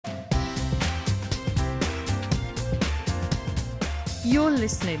You're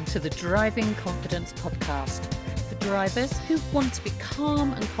listening to the Driving Confidence podcast for drivers who want to be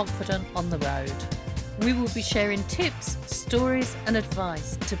calm and confident on the road. We will be sharing tips, stories and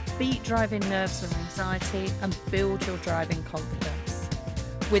advice to beat driving nerves and anxiety and build your driving confidence.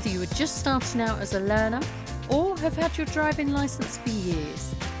 Whether you are just starting out as a learner or have had your driving licence for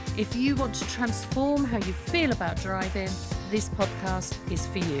years, if you want to transform how you feel about driving, this podcast is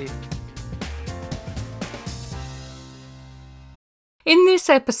for you. In this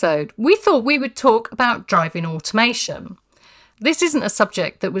episode, we thought we would talk about driving automation. This isn't a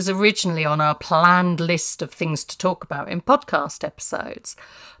subject that was originally on our planned list of things to talk about in podcast episodes.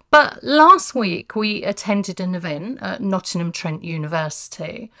 But last week we attended an event at Nottingham Trent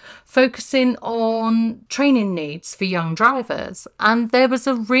University focusing on training needs for young drivers, and there was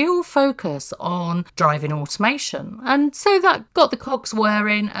a real focus on driving automation, and so that got the cogs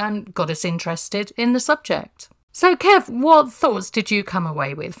whirring and got us interested in the subject. So Kev, what thoughts did you come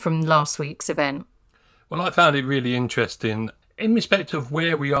away with from last week's event? Well, I found it really interesting in respect of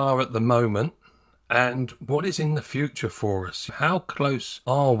where we are at the moment and what is in the future for us. How close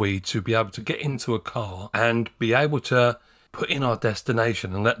are we to be able to get into a car and be able to put in our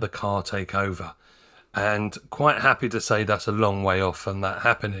destination and let the car take over? And quite happy to say that's a long way off from that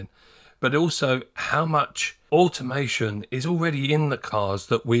happening. But also how much automation is already in the cars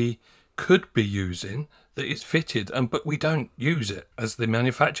that we could be using, that is fitted, but we don't use it as the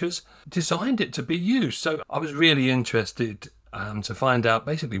manufacturers designed it to be used. So I was really interested to find out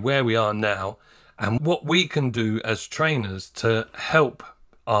basically where we are now and what we can do as trainers to help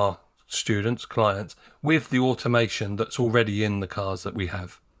our students, clients, with the automation that's already in the cars that we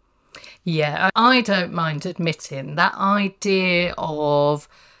have. Yeah, I don't mind admitting that idea of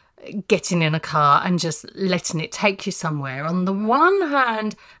getting in a car and just letting it take you somewhere. On the one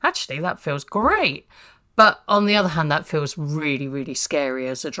hand, actually, that feels great. But on the other hand, that feels really, really scary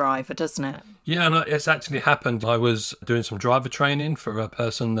as a driver, doesn't it? Yeah, and it's actually happened. I was doing some driver training for a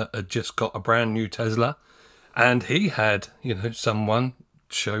person that had just got a brand new Tesla, and he had, someone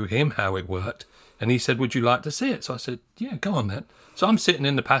show him how it worked. And he said, "Would you like to see it?" So I said, "Yeah, go on then." So I'm sitting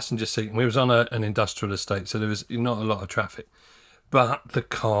in the passenger seat, and we was on an industrial estate, so there was not a lot of traffic. But the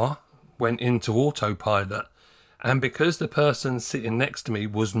car went into autopilot, and because the person sitting next to me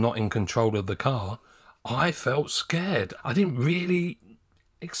was not in control of the car, I felt scared. I didn't really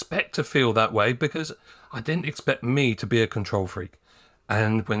expect to feel that way because I didn't expect me to be a control freak.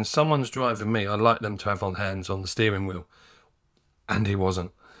 And when someone's driving me, I like them to have their hands on the steering wheel. And he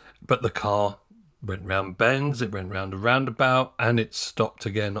wasn't. But the car went round bends, it went round a roundabout, and it stopped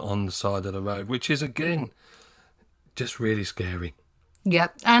again on the side of the road, which is, again, just really scary. Yeah,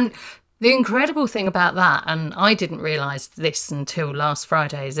 and the incredible thing about that, and I didn't realise this until last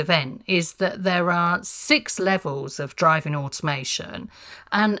Friday's event, is that there are 6 levels of driving automation.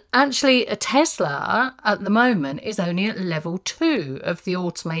 And actually, a Tesla at the moment is only at level 2 of the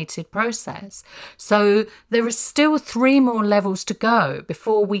automated process. So there are still 3 more levels to go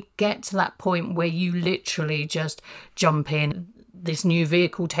before we get to that point where you literally just jump in. This new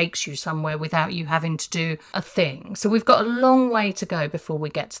vehicle takes you somewhere without you having to do a thing. So we've got a long way to go before we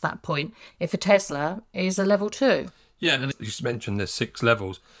get to that point if a Tesla is a level 2. Yeah, and you just mentioned there's 6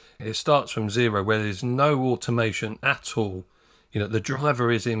 levels. It starts from 0 where there's no automation at all. The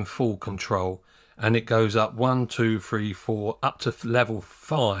driver is in full control, and it goes up 1, 2, 3, 4, up to level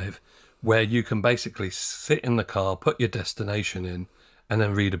 5 where you can basically sit in the car, put your destination in, and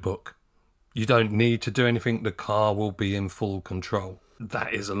then read a book. You don't need to do anything. The car will be in full control.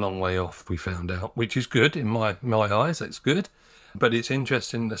 That is a long way off, we found out, which is good in my eyes. It's good. But it's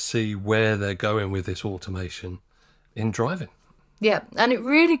interesting to see where they're going with this automation in driving. Yeah, and it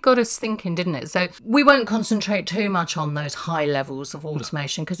really got us thinking, didn't it? So we won't concentrate too much on those high levels of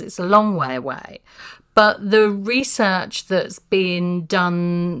automation because it's a long way away. But the research that's been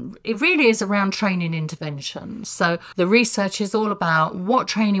done, it really is around training interventions. So the research is all about what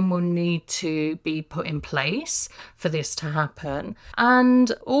training will need to be put in place for this to happen.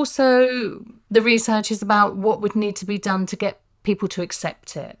 And also the research is about what would need to be done to get people to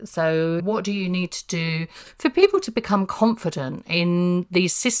accept it. So what do you need to do for people to become confident in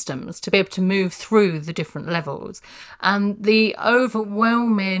these systems, to be able to move through the different levels? And the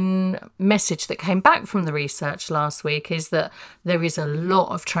overwhelming message that came back from the research last week is that there is a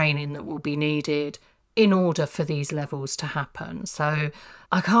lot of training that will be needed in order for these levels to happen. So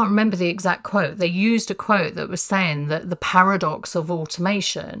I can't remember the exact quote. They used a quote that was saying that the paradox of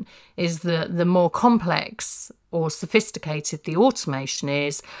automation is that the more complex or sophisticated the automation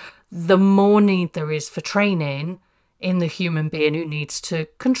is, the more need there is for training in the human being who needs to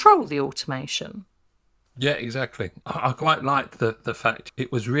control the automation. Yeah, exactly. I quite like the fact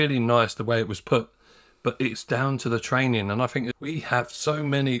it was really nice the way it was put, but it's down to the training. And I think that we have so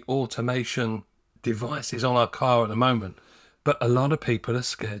many automation devices on our car at the moment, but a lot of people are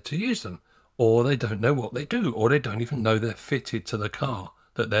scared to use them, or they don't know what they do, or they don't even know they're fitted to the car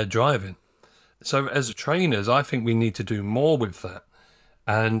that they're driving. So as trainers, I think we need to do more with that.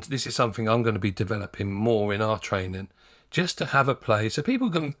 And this is something I'm going to be developing more in our training, just to have a play so people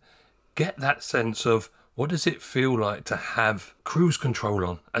can get that sense of what does it feel like to have cruise control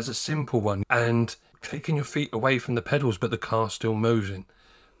on as a simple one and taking your feet away from the pedals but the car's still moving.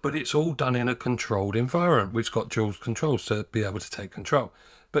 But it's all done in a controlled environment. We've got dual controls to be able to take control,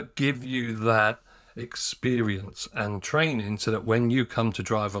 but give you that experience and training so that when you come to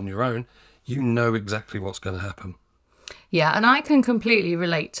drive on your own, you know exactly what's going to happen. Yeah, and I can completely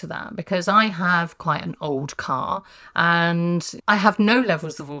relate to that because I have quite an old car and I have no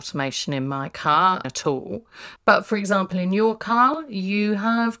levels of automation in my car at all. But for example, in your car, you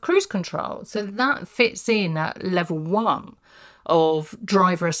have cruise control. So that fits in at level 1 of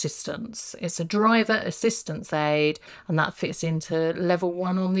driver assistance. It's a driver assistance aid, and that fits into level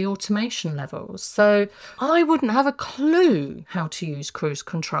 1 on the automation levels. So I wouldn't have a clue how to use cruise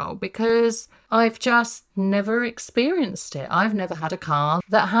control because I've just never experienced it. I've never had a car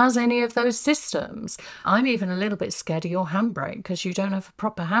that has any of those systems. I'm even a little bit scared of your handbrake because you don't have a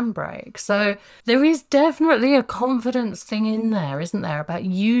proper handbrake. So there is definitely a confidence thing in there, isn't there, about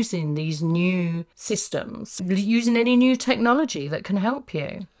using these new systems, using any new technology that can help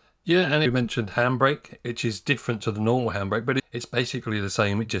you. Yeah, and you mentioned handbrake, which is different to the normal handbrake, but it's basically the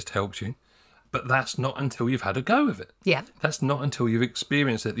same. It just helps you. But that's not until you've had a go of it. Yeah. That's not until you've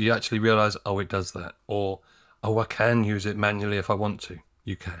experienced it that you actually realise, oh, it does that. Or, oh, I can use it manually if I want to.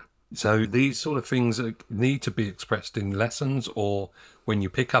 You can. So these sort of things need to be expressed in lessons, or when you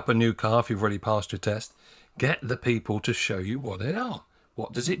pick up a new car, if you've already passed your test, get the people to show you what they are.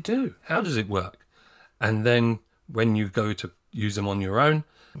 What does it do? How does it work? And then when you go to use them on your own,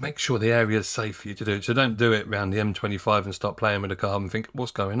 make sure the area is safe for you to do it. So don't do it around the M25 and start playing with the car and think,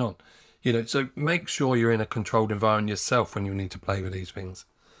 what's going on? So make sure you're in a controlled environment yourself when you need to play with these things.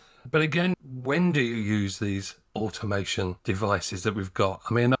 But again, when do you use these automation devices that we've got?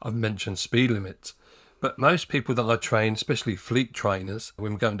 I mean, I've mentioned speed limits, but most people that I train, especially fleet trainers,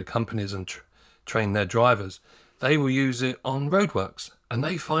 when we go into companies and train their drivers, they will use it on roadworks and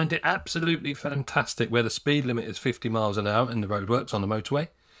they find it absolutely fantastic where the speed limit is 50 miles an hour in the roadworks on the motorway.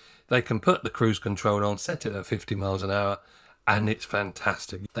 They can put the cruise control on, set it at 50 miles an hour, and it's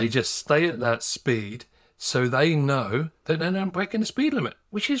fantastic. They just stay at that speed so they know that they're not breaking the speed limit,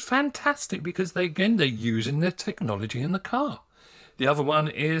 which is fantastic because they're using their technology in the car. The other one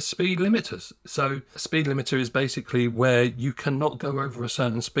is speed limiters. So a speed limiter is basically where you cannot go over a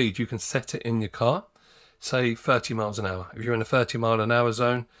certain speed. You can set it in your car, say 30 miles an hour. If you're in a 30 mile an hour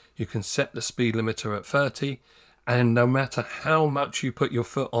zone, you can set the speed limiter at 30. And no matter how much you put your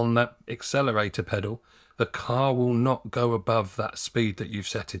foot on that accelerator pedal, the car will not go above that speed that you've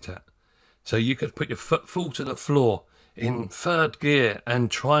set it at. So you could put your foot full to the floor in third gear and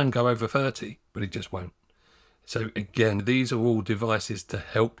try and go over 30, but it just won't. So again, these are all devices to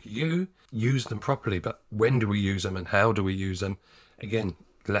help you use them properly. But when do we use them and how do we use them? Again,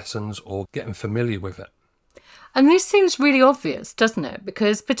 lessons or getting familiar with it. And this seems really obvious, doesn't it?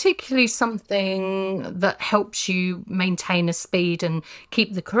 Because particularly something that helps you maintain a speed and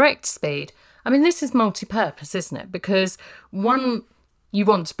keep the correct speed. I mean, this is multi-purpose, isn't it? Because one, you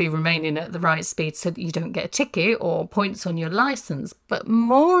want to be remaining at the right speed so that you don't get a ticket or points on your license. But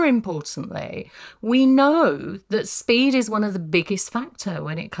more importantly, we know that speed is one of the biggest factor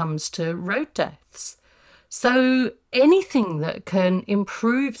when it comes to road deaths. So anything that can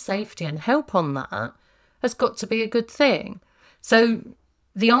improve safety and help on that has got to be a good thing. So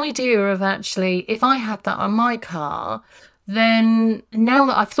the idea of actually, if I had that on my car, then now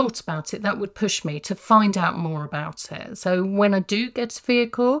that I've thought about it, that would push me to find out more about it. So when I do get a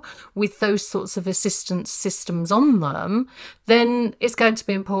vehicle with those sorts of assistance systems on them, then it's going to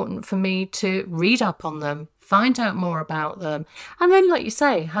be important for me to read up on them, find out more about them, and then, like you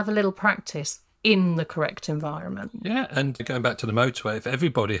say, have a little practice in the correct environment. Yeah, and going back to the motorway, if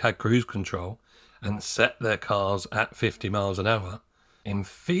everybody had cruise control and set their cars at 50 miles an hour, in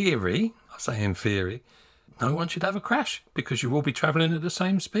theory, I say in theory, no one should have a crash because you will be travelling at the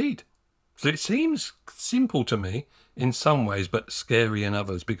same speed. So it seems simple to me in some ways, but scary in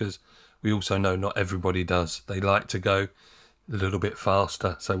others because we also know not everybody does. They like to go a little bit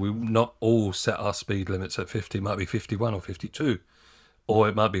faster. So we not all set our speed limits at 50. It might be 51 or 52, or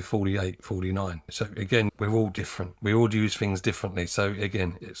it might be 48, 49. So again, we're all different. We all use things differently. So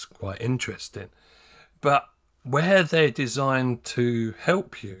again, it's quite interesting. But where they're designed to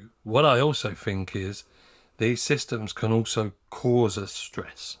help you, what I also think is these systems can also cause us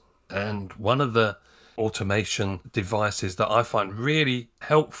stress. And one of the automation devices that I find really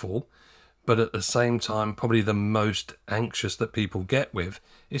helpful, but at the same time probably the most anxious that people get with,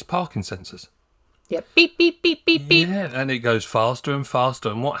 is parking sensors. Yeah, beep, beep, beep, beep, beep. Yeah, and it goes faster and faster.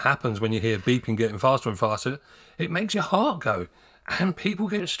 And what happens when you hear beeping getting faster and faster? It makes your heart go. And people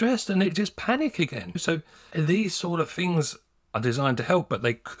get stressed and they just panic again. So these sort of things are designed to help, but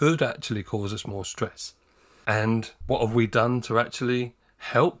they could actually cause us more stress. And what have we done to actually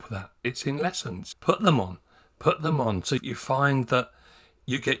help that? It's in lessons. Put them on so you find that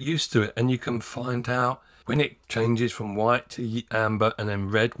you get used to it, and you can find out when it changes from white to amber, and then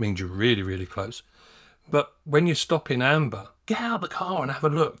red means you're really, really close. But when you stop in amber, get out of the car and have a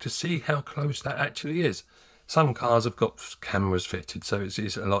look to see how close that actually is. Some cars have got cameras fitted, so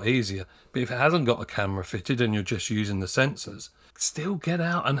it's a lot easier. But if it hasn't got a camera fitted and you're just using the sensors, still get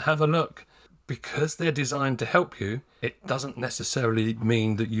out and have a look. Because they're designed to help you, it doesn't necessarily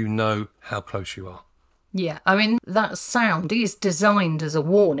mean that you know how close you are. Yeah, I mean, that sound is designed as a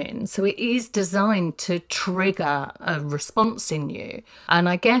warning, so it is designed to trigger a response in you. And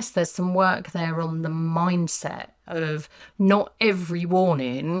I guess there's some work there on the mindset of not every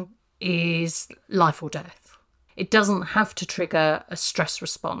warning is life or death. It doesn't have to trigger a stress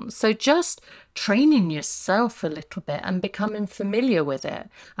response. So just training yourself a little bit and becoming familiar with it.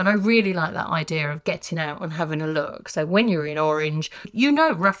 And I really like that idea of getting out and having a look. So when you're in orange, you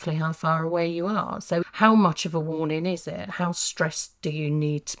know roughly how far away you are. So how much of a warning is it? How stressed do you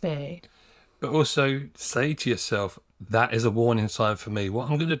need to be? But also say to yourself, that is a warning sign for me. What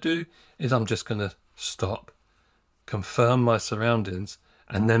I'm going to do is I'm just going to stop, confirm my surroundings,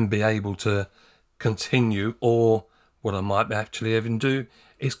 and then be able to continue, or what I might actually even do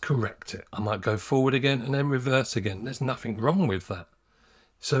is correct it. I might go forward again and then reverse again. There's nothing wrong with that.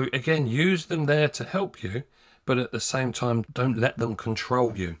 So again, use them there to help you, but at the same time, don't let them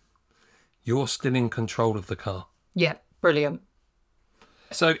control you. You're still in control of the car. Yeah, brilliant.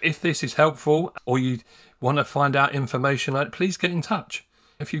 So if this is helpful, or you want to find out information, please get in touch.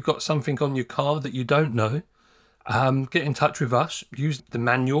 If you've got something on your car that you don't know, get in touch with us. Use the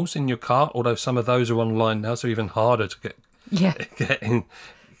manuals in your car, although some of those are online now, so even harder to get in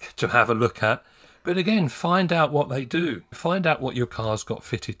to have a look at. But again, find out what they do. Find out what your car's got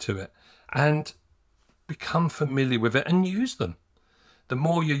fitted to it, and become familiar with it and use them. The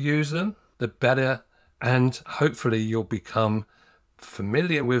more you use them, the better, and hopefully you'll become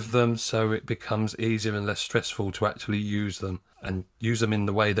familiar with them, so it becomes easier and less stressful to actually use them, and use them in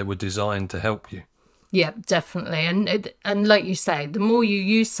the way they were designed to help you. Yeah, definitely. And like you say, the more you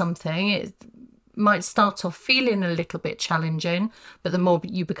use something, it might start off feeling a little bit challenging, but the more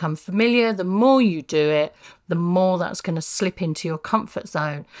you become familiar, the more you do it, the more that's going to slip into your comfort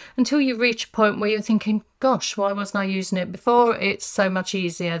zone until you reach a point where you're thinking, gosh, why wasn't I using it before? It's so much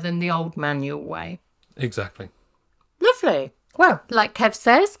easier than the old manual way. Exactly. Lovely. Well, like Kev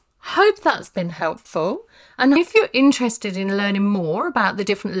says, hope that's been helpful. And if you're interested in learning more about the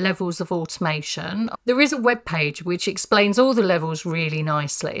different levels of automation, there is a webpage which explains all the levels really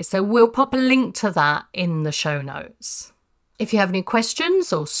nicely. So we'll pop a link to that in the show notes. If you have any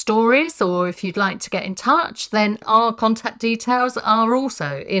questions or stories, or if you'd like to get in touch, then our contact details are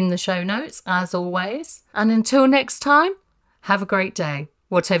also in the show notes, as always. And until next time, have a great day,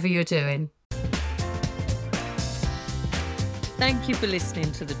 whatever you're doing. Thank you for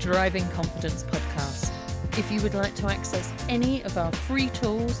listening to the Driving Confidence podcast. If you would like to access any of our free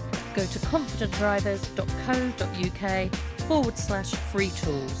tools, go to confidentdrivers.co.uk/free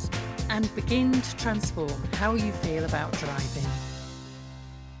tools and begin to transform how you feel about driving.